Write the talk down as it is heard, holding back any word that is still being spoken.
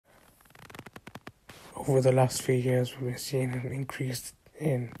over the last few years, we've been seeing an increase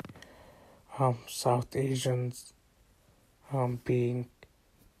in South Asians being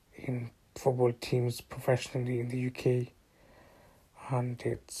in football teams professionally in the UK, and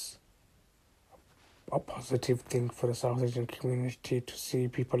it's a positive thing for the South Asian community to see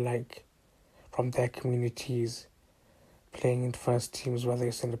people like from their communities playing in first teams, whether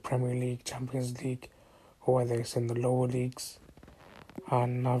it's in the Premier League, Champions League, or whether it's in the lower leagues.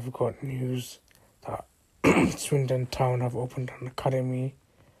 And now we've got news that Swindon Town have opened an academy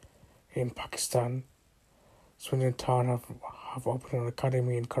in Pakistan. Swindon Town have opened an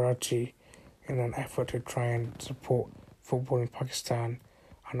academy in Karachi in an effort to try and support football in Pakistan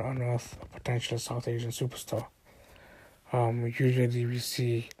and unearth a potential South Asian superstar. Usually we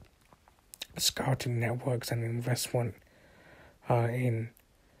see scouting networks and investment in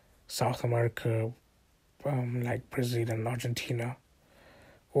South America, like Brazil and Argentina,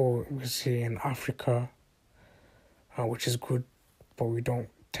 or we see in Africa, which is good, but we don't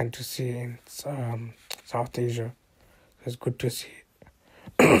tend to see in South Asia. It's good to see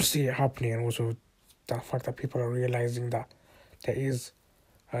see it happening, and also the fact that people are realizing that there is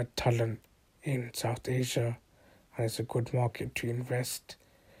talent in South Asia, and it's a good market to invest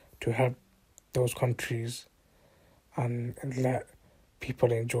to help those countries and let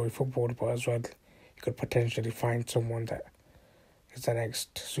people enjoy football, but as well you could potentially find someone that is the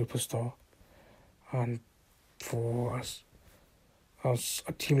next superstar. And for us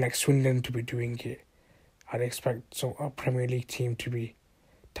a team like Swindon to be doing it, I'd expect a Premier League team to be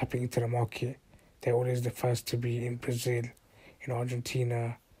tapping into the market. They're always the first to be in Brazil, in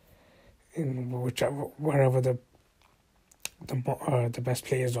Argentina, in wherever the best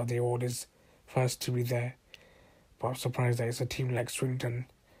players are. They're always first to be there. But I'm surprised that it's a team like Swindon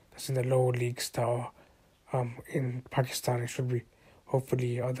that's in the lower leagues that are in Pakistan. It should be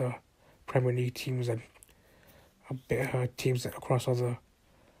hopefully other Premier League teams and teams across other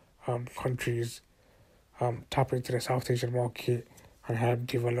countries tap into the South Asian market and help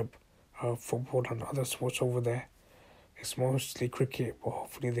develop football and other sports over there. It's mostly cricket, but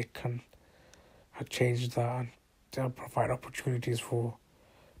hopefully they can change that and provide opportunities for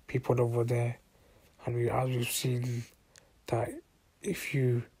people over there. And as we've seen, that if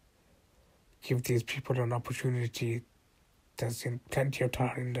you give these people an opportunity, there's plenty of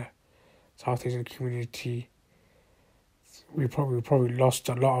talent in the South Asian community. We probably lost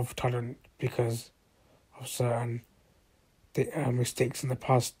a lot of talent because of certain mistakes in the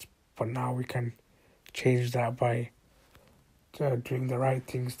past, but now we can change that by doing the right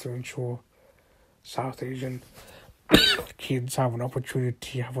things to ensure South Asian kids have an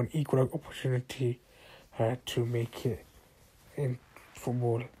opportunity, have an equal opportunity to make it in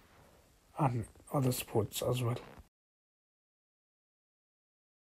football and other sports as well.